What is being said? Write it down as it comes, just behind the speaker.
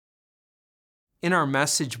In our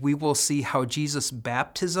message, we will see how Jesus'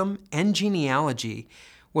 baptism and genealogy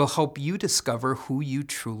will help you discover who you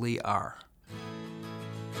truly are.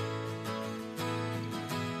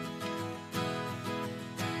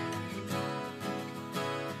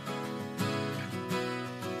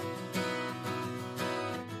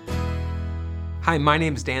 Hi, my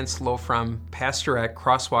name is Dan Slow from pastor at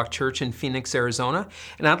Crosswalk Church in Phoenix, Arizona,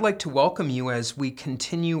 and I'd like to welcome you as we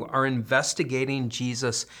continue our Investigating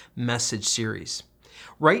Jesus message series.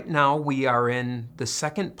 Right now, we are in the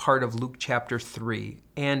second part of Luke chapter 3,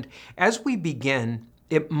 and as we begin,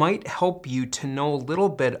 it might help you to know a little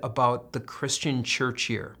bit about the Christian church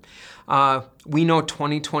year. We know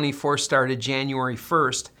 2024 started January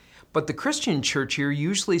 1st, but the Christian church year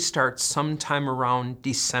usually starts sometime around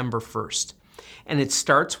December 1st. And it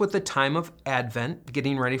starts with the time of Advent,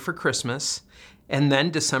 getting ready for Christmas, and then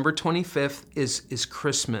December 25th is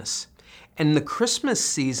Christmas. And the Christmas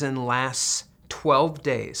season lasts 12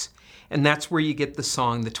 days, and that's where you get the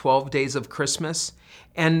song, the 12 Days of Christmas.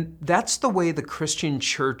 And that's the way the Christian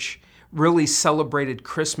church really celebrated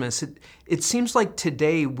Christmas. It seems like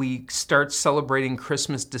today we start celebrating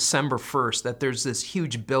Christmas December 1st, that there's this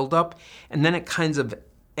huge buildup, and then it kind of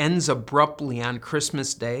ends abruptly on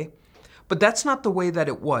Christmas Day. But that's not the way that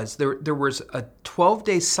it was. There was a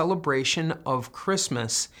 12-day celebration of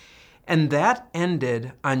Christmas, and that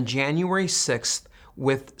ended on January 6th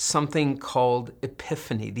with something called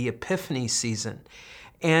Epiphany, the Epiphany season.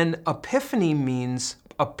 And Epiphany means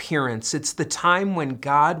appearance. It's the time when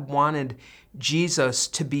God wanted Jesus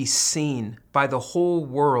to be seen by the whole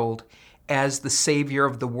world as the Savior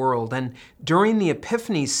of the world. And during the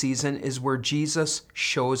Epiphany season is where Jesus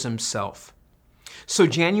shows himself. So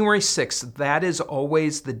January 6th, that is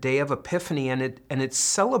always the day of Epiphany, and it's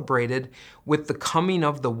celebrated with the coming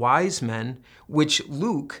of the wise men, which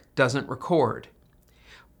Luke doesn't record.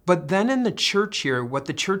 But then in the church year, what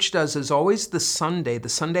the church does is always the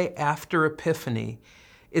Sunday after Epiphany,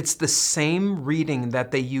 it's the same reading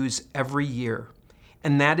that they use every year,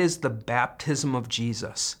 and that is the baptism of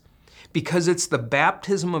Jesus. Because it's the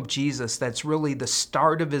baptism of Jesus that's really the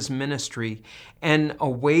start of his ministry, and a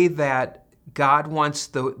way that God wants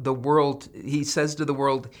the world, he says to the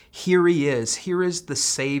world, here he is, here is the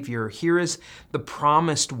Savior, here is the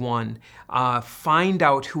promised one. Find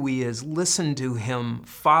out who he is, listen to him,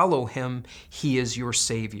 follow him, he is your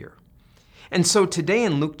Savior. And so today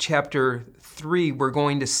in Luke chapter 3, we're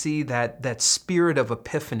going to see that spirit of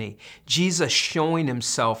Epiphany, Jesus showing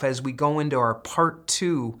himself as we go into our part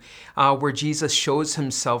 2, where Jesus shows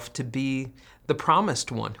himself to be the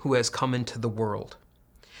promised one who has come into the world.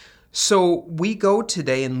 So we go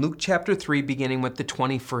today in Luke chapter 3, beginning with the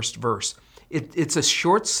 21st verse. It's a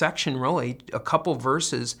short section, really, a couple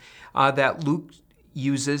verses that Luke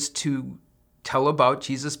uses to tell about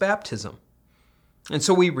Jesus' baptism. And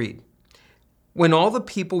so we read, "When all the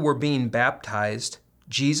people were being baptized,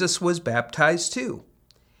 Jesus was baptized too.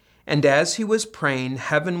 And as he was praying,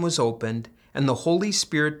 heaven was opened, and the Holy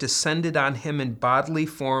Spirit descended on him in bodily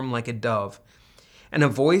form like a dove. And a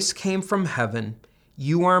voice came from heaven,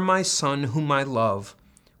 'You are my Son whom I love.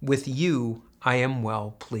 With you I am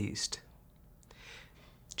well pleased.'"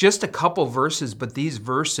 Just a couple verses, but these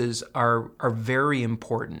verses are very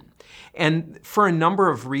important, and for a number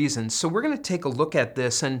of reasons. So we're going to take a look at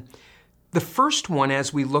this, and the first one,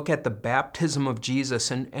 as we look at the baptism of Jesus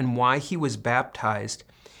and why he was baptized,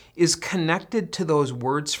 is connected to those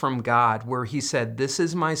words from God where he said, "This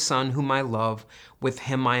is my Son whom I love. With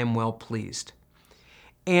him I am well pleased."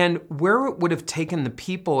 And where it would have taken the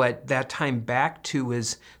people at that time back to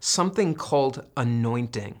is something called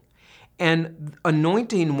anointing. And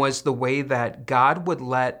anointing was the way that God would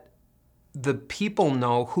let the people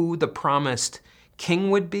know who the promised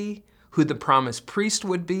king would be, who the promised priest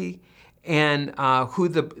would be, and who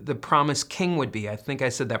the promised king would be. I think I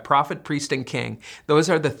said that, prophet, priest, and king.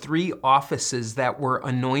 Those are the 3 offices that were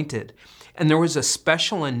anointed. And there was a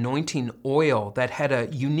special anointing oil that had a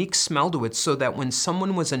unique smell to it so that when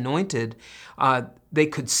someone was anointed, they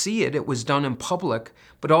could see it. It was done in public,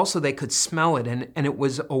 but also they could smell it. And it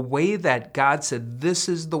was a way that God said, this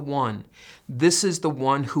is the one. This is the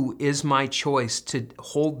one who is my choice to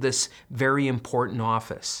hold this very important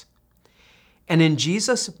office. And in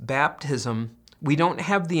Jesus' baptism, we don't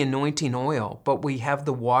have the anointing oil, but we have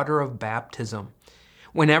the water of baptism.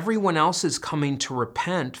 When everyone else is coming to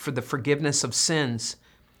repent for the forgiveness of sins,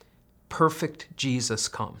 perfect Jesus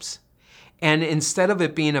comes. And instead of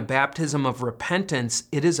it being a baptism of repentance,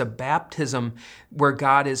 it is a baptism where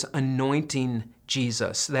God is anointing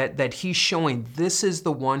Jesus, that he's showing this is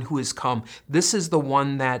the one who has come. This is the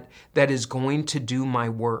one that is going to do my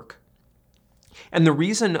work. And the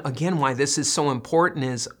reason, again, why this is so important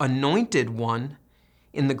is anointed one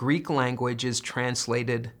in the Greek language is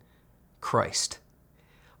translated Christ.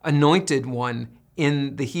 Anointed one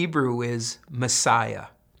in the Hebrew is Messiah.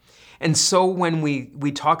 And so when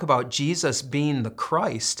we talk about Jesus being the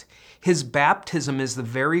Christ, his baptism is the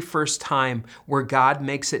very first time where God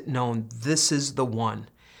makes it known, this is the one.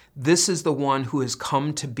 This is the one who has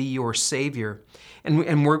come to be your Savior.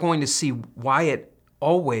 And we're going to see why it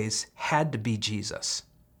always had to be Jesus.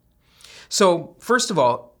 So first of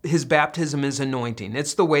all, his baptism is anointing.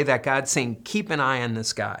 It's the way that God's saying, keep an eye on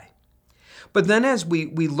this guy. But then as we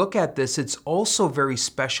look at this, it's also very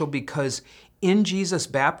special because in Jesus'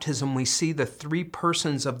 baptism, we see the three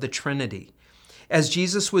persons of the Trinity. As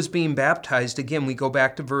Jesus was being baptized, again, we go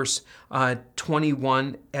back to verse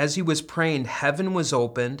 21. As he was praying, heaven was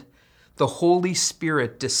opened, the Holy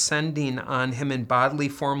Spirit descending on him in bodily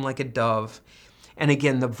form like a dove. And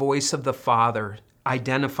again, the voice of the Father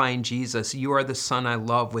identifying Jesus, you are the Son I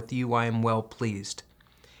love, with you I am well pleased.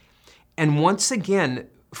 And once again,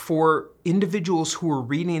 for individuals who were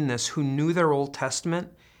reading this, who knew their Old Testament,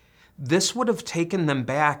 this would have taken them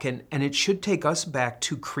back, and it should take us back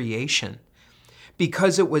to creation.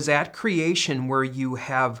 Because it was at creation where you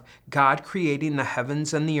have God creating the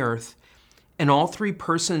heavens and the earth, and all three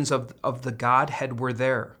persons of the Godhead were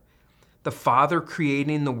there. The Father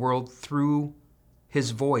creating the world through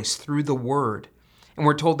his voice, through the Word. And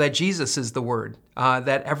we're told that Jesus is the Word,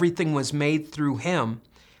 that everything was made through him.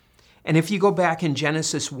 And if you go back in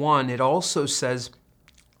Genesis 1, it also says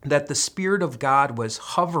that the Spirit of God was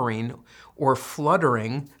hovering or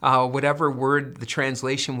fluttering, whatever word the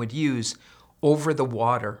translation would use, over the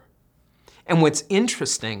water. And what's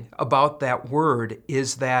interesting about that word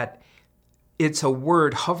is that it's a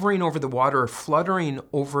word hovering over the water, or fluttering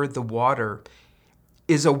over the water,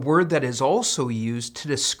 is a word that is also used to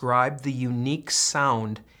describe the unique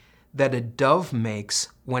sound that a dove makes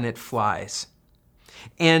when it flies.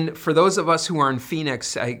 And for those of us who are in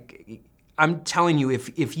Phoenix, I'm telling you,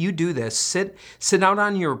 if you do this, sit out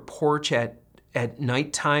on your porch at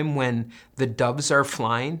nighttime when the doves are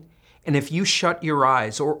flying, and if you shut your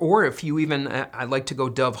eyes, or if you even, I like to go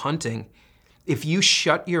dove hunting, if you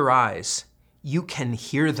shut your eyes, you can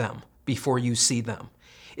hear them before you see them.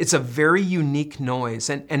 It's a very unique noise,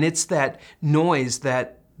 and it's that noise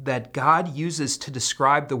that God uses to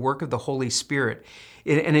describe the work of the Holy Spirit.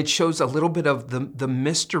 And it shows a little bit of the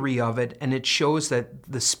mystery of it, and it shows that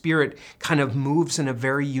the Spirit kind of moves in a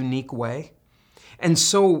very unique way. And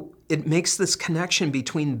so it makes this connection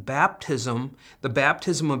between baptism, the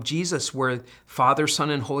baptism of Jesus, where Father, Son,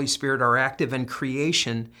 and Holy Spirit are active, and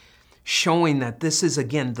creation, showing that this is,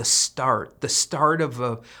 again, the start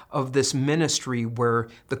of this ministry where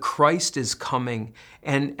the Christ is coming.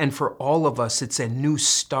 And for all of us, it's a new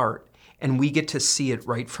start, and we get to see it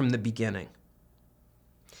right from the beginning.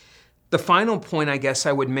 The final point, I guess,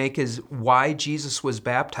 I would make is why Jesus was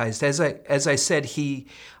baptized. As I said, he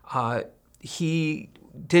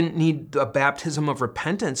didn't need a baptism of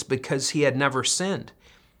repentance because he had never sinned.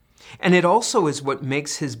 And it also is what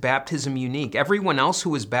makes his baptism unique. Everyone else who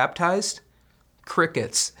was baptized,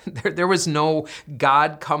 crickets. There was no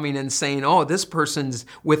God coming and saying, oh, this person's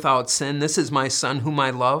without sin. This is my son whom I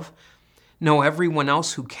love. No, everyone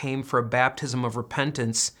else who came for a baptism of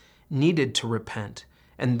repentance needed to repent.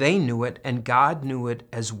 And they knew it, and God knew it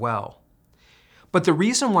as well. But the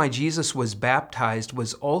reason why Jesus was baptized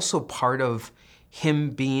was also part of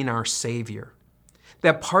him being our Savior.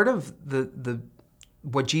 That part of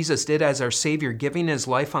what Jesus did as our Savior, giving his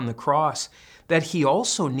life on the cross, that he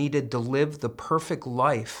also needed to live the perfect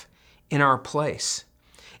life in our place.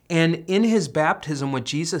 And in his baptism, what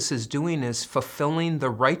Jesus is doing is fulfilling the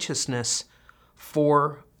righteousness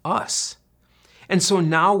for us. And so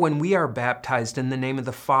now when we are baptized in the name of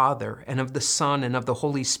the Father and of the Son and of the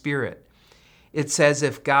Holy Spirit, it's as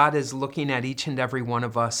if God is looking at each and every one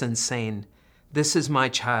of us and saying, this is my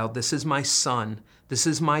child, this is my son, this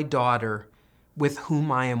is my daughter, with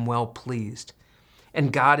whom I am well pleased.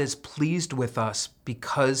 And God is pleased with us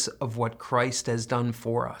because of what Christ has done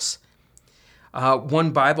for us.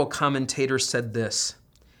 One Bible commentator said this: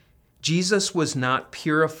 Jesus was not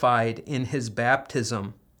purified in his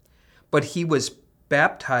baptism, but he was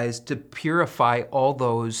baptized to purify all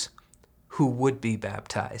those who would be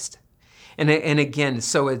baptized. And again,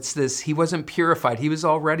 so it's this, he wasn't purified, he was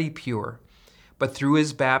already pure. But through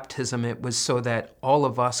his baptism, it was so that all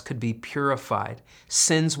of us could be purified,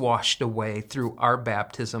 sins washed away through our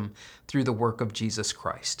baptism, through the work of Jesus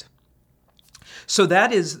Christ. So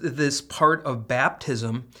that is this part of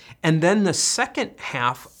baptism. And then the second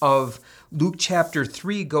half of Luke chapter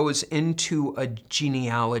 3 goes into a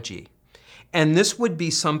genealogy. And this would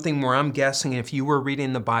be something where I'm guessing if you were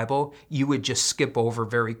reading the Bible, you would just skip over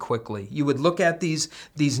very quickly. You would look at these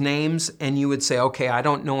names and you would say, okay, I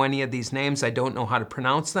don't know any of these names. I don't know how to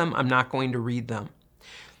pronounce them. I'm not going to read them.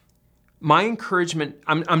 My encouragement,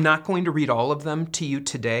 I'm not going to read all of them to you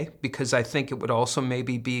today because I think it would also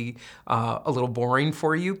maybe be a little boring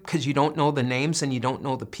for you because you don't know the names and you don't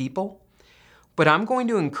know the people. But I'm going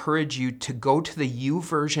to encourage you to go to the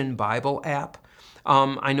YouVersion Bible app.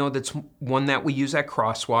 I know that's one that we use at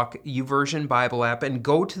Crosswalk, YouVersion Bible app, and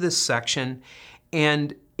go to this section.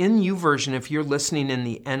 And in YouVersion, if you're listening in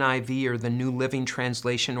the NIV or the New Living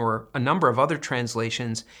Translation or a number of other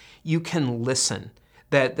translations, you can listen.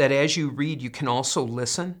 That as you read, you can also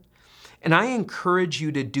listen. And I encourage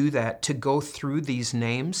you to do that, to go through these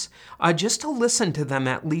names, just to listen to them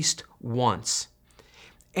at least once.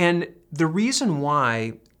 And the reason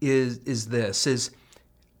why is this,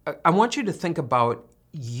 I want you to think about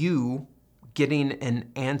you getting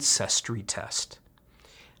an ancestry test.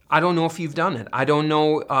 I don't know if you've done it. I don't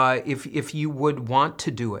know if you would want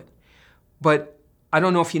to do it. But I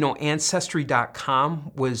don't know if you know,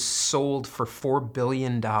 Ancestry.com was sold for $4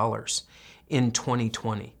 billion in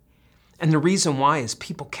 2020. And the reason why is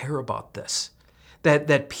people care about this.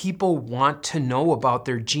 That people want to know about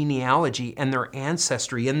their genealogy and their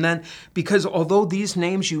ancestry. And then, because although these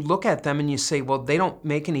names, you look at them and you say, well, they don't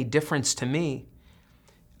make any difference to me,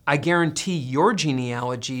 I guarantee your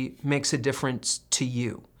genealogy makes a difference to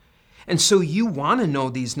you. And so you want to know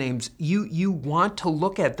these names. You want to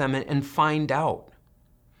look at them and find out.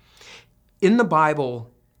 In the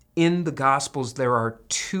Bible, in the Gospels, there are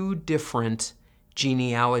two different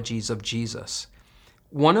genealogies of Jesus.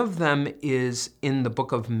 One of them is in the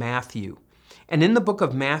book of Matthew. And in the book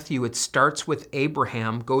of Matthew, it starts with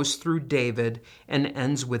Abraham, goes through David, and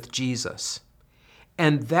ends with Jesus.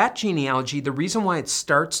 And that genealogy, the reason why it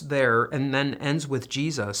starts there and then ends with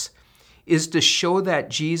Jesus, is to show that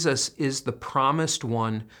Jesus is the promised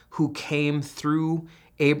one who came through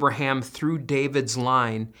Abraham, through David's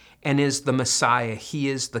line, and is the Messiah. He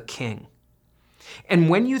is the King. And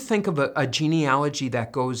when you think of a genealogy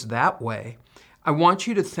that goes that way, I want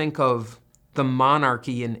you to think of the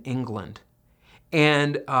monarchy in England.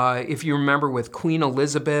 And if you remember with Queen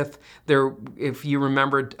Elizabeth, if you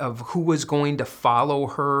remembered of who was going to follow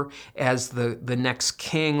her as the next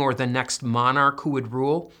king or the next monarch who would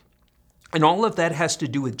rule, and all of that has to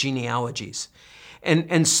do with genealogies.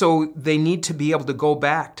 And so they need to be able to go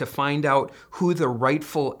back to find out who the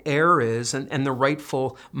rightful heir is and the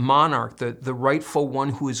rightful monarch, the rightful one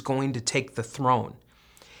who is going to take the throne.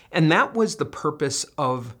 And that was the purpose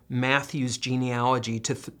of Matthew's genealogy,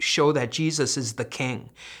 to show that Jesus is the king.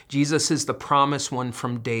 Jesus is the promised one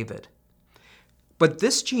from David. But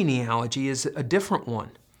this genealogy is a different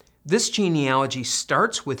one. This genealogy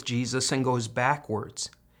starts with Jesus and goes backwards.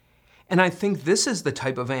 And I think this is the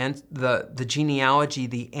type of the genealogy,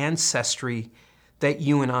 the ancestry that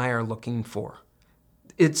you and I are looking for.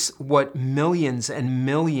 It's what millions and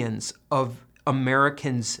millions of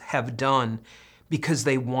Americans have done because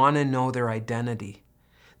they want to know their identity.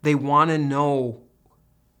 They want to know,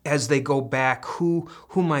 as they go back, who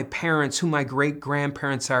my parents, who my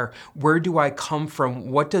great-grandparents are, where do I come from,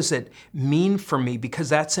 what does it mean for me, because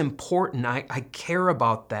that's important. I care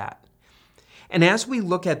about that. And as we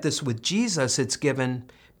look at this with Jesus, it's given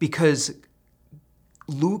because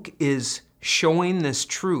Luke is showing this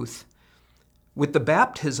truth with the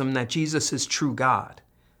baptism that Jesus is true God.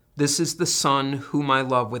 This is the Son whom I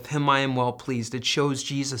love, with him I am well pleased. It shows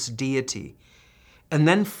Jesus' deity. And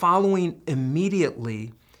then following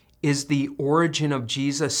immediately is the origin of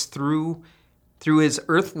Jesus through his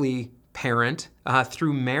earthly parent,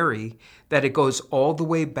 through Mary, that it goes all the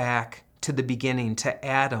way back to the beginning, to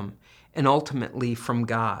Adam, and ultimately from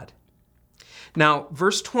God. Now,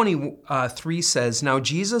 verse 23 says, "Now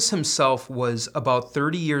Jesus himself was about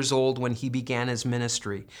 30 years old when he began his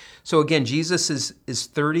ministry." So again, Jesus is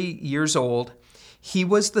 30 years old. He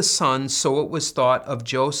was the son, so it was thought, of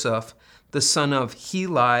Joseph, the son of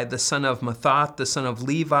Heli, the son of Mathath, the son of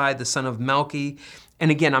Levi, the son of Melchi. And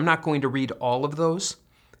again, I'm not going to read all of those,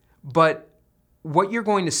 but what you're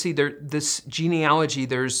going to see there, this genealogy,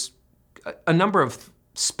 there's a number of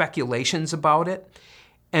speculations about it.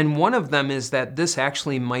 And one of them is that this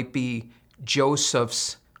actually might be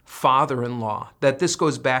Joseph's father-in-law, that this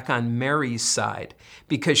goes back on Mary's side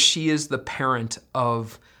because she is the parent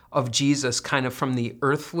of Jesus, kind of from the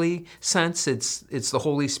earthly sense. It's the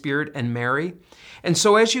Holy Spirit and Mary. And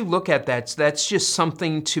so as you look at that, that's just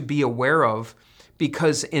something to be aware of,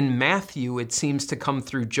 because in Matthew, it seems to come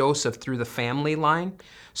through Joseph, through the family line.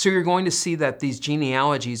 So you're going to see that these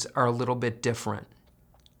genealogies are a little bit different.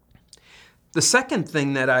 The second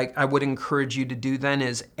thing that I would encourage you to do then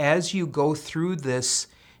is, as you go through this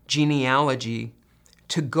genealogy,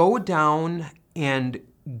 to go down and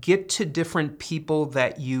get to different people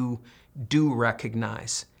that you do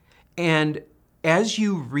recognize. And as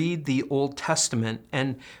you read the Old Testament,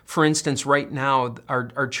 and for instance, right now,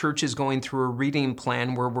 our church is going through a reading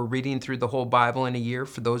plan where we're reading through the whole Bible in a year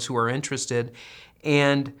for those who are interested.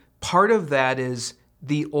 And part of that is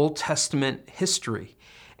the Old Testament history.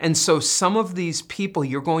 And so some of these people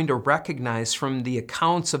you're going to recognize from the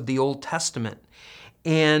accounts of the Old Testament.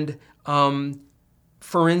 And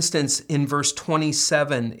for instance, in verse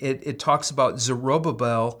 27, it talks about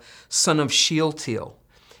Zerubbabel, son of Shealtiel.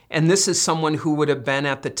 And this is someone who would have been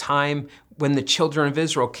at the time when the children of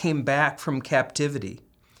Israel came back from captivity.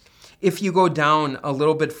 If you go down a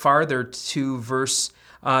little bit farther to verse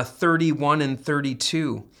 31 and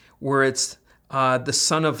 32, where it's the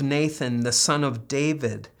son of Nathan, the son of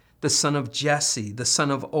David, the son of Jesse, the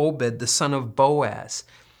son of Obed, the son of Boaz.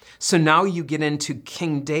 So now you get into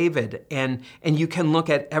King David, and you can look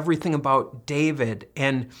at everything about David.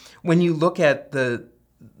 And when you look at the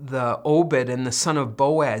Obed and the son of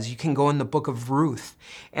Boaz, you can go in the book of Ruth,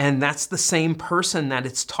 and that's the same person that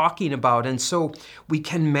it's talking about. And so we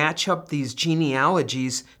can match up these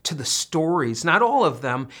genealogies to the stories. Not all of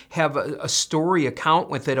them have a story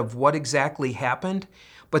account with it of what exactly happened,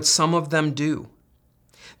 but some of them do.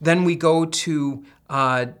 Then we go to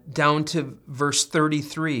down to verse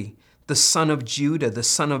 33, the son of Judah, the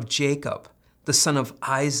son of Jacob, the son of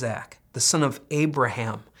Isaac, the son of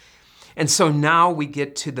Abraham. And so now we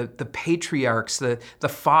get to the patriarchs, the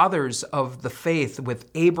fathers of the faith, with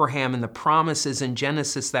Abraham and the promises in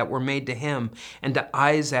Genesis that were made to him, and to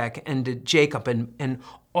Isaac and to Jacob, and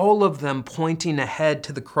all of them pointing ahead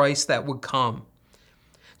to the Christ that would come.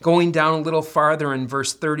 Going down a little farther in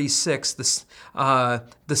verse 36, the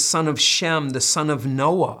son of Shem, the son of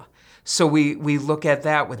Noah. So we look at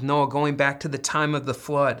that with Noah going back to the time of the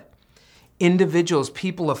flood. Individuals,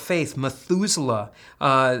 people of faith, Methuselah,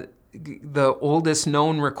 the oldest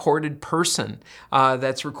known recorded person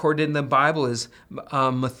that's recorded in the Bible is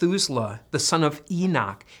Methuselah, the son of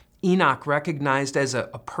Enoch. Enoch recognized as a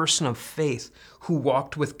person of faith who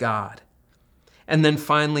walked with God. And then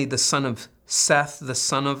finally, the son of Seth, the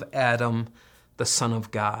son of Adam, the son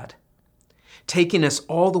of God. Taking us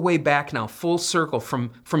all the way back now, full circle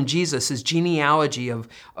from Jesus, his genealogy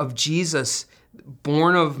of Jesus,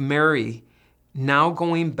 born of Mary, now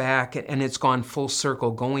going back, and it's gone full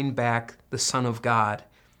circle, going back the Son of God.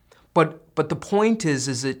 But the point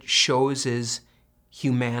is it shows his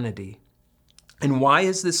humanity. And why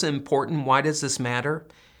is this important? Why does this matter?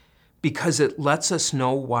 Because it lets us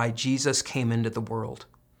know why Jesus came into the world.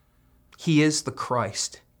 He is the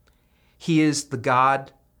Christ. He is the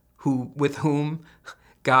God with whom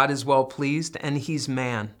God is well pleased, and he's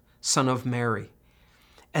man, son of Mary.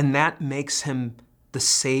 And that makes him the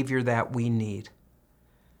Savior that we need.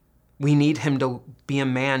 We need him to be a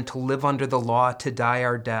man, to live under the law, to die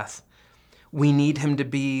our death. We need him to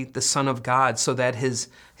be the Son of God so that his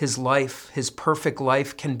life, his perfect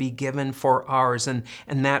life, can be given for ours, and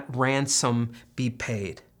that ransom be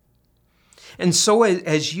paid. And so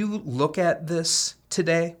as you look at this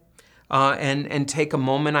today, and take a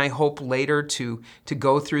moment, I hope, later to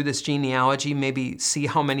go through this genealogy, maybe see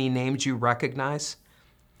how many names you recognize.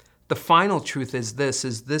 The final truth is this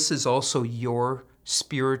is also your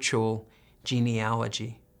spiritual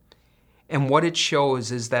genealogy. And what it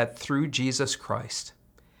shows is that through Jesus Christ,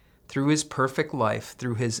 through his perfect life,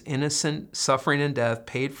 through his innocent suffering and death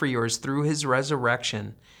paid for yours, through his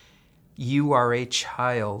resurrection, you are a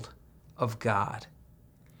child of God.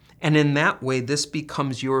 And in that way, this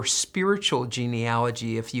becomes your spiritual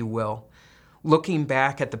genealogy, if you will, looking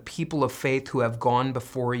back at the people of faith who have gone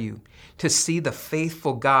before you, to see the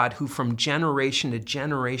faithful God who from generation to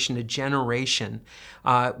generation to generation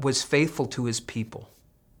was faithful to his people.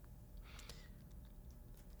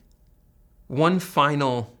 One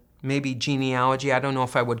final, maybe genealogy, I don't know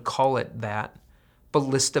if I would call it that, but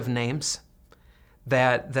list of names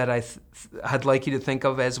that I'd like you to think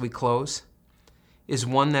of as we close is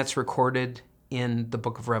one that's recorded in the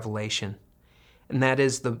book of Revelation, and that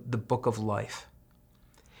is the book of life.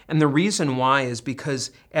 And the reason why is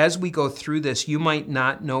because as we go through this, you might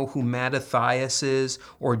not know who Mattathias is,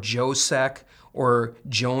 or Josek, or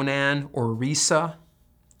Jonan, or Risa,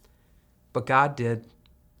 but God did,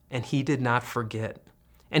 and he did not forget.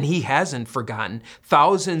 And he hasn't forgotten.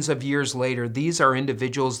 Thousands of years later, these are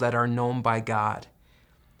individuals that are known by God.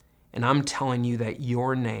 And I'm telling you that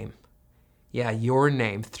your name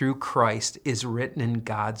through Christ is written in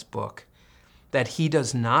God's book, that he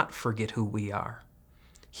does not forget who we are.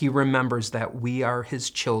 He remembers that we are his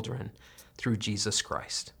children through Jesus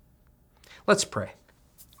Christ. Let's pray.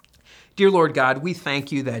 Dear Lord God, we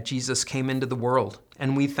thank you that Jesus came into the world,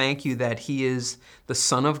 and we thank you that he is the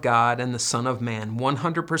Son of God and the Son of Man,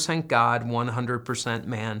 100% God, 100%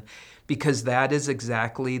 man, because that is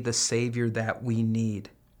exactly the Savior that we need.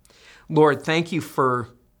 Lord, thank you for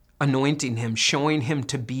anointing him, showing him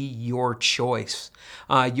to be your choice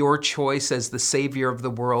as the Savior of the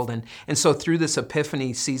world. And so through this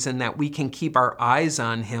Epiphany season that we can keep our eyes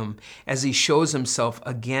on him as he shows himself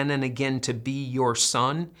again and again to be your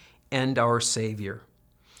Son and our Savior.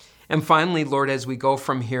 And finally, Lord, as we go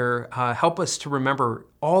from here, help us to remember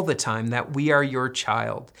all the time that we are your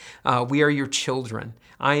child. We are your children.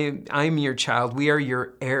 I'm your child. We are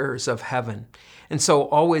your heirs of heaven. And so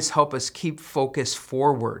always help us keep focus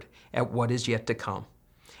forward at what is yet to come.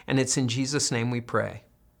 And it's in Jesus' name we pray.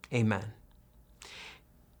 Amen.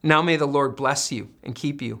 Now may the Lord bless you and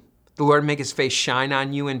keep you. The Lord make his face shine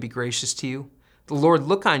on you and be gracious to you. The Lord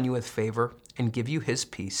look on you with favor and give you his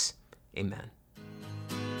peace. Amen.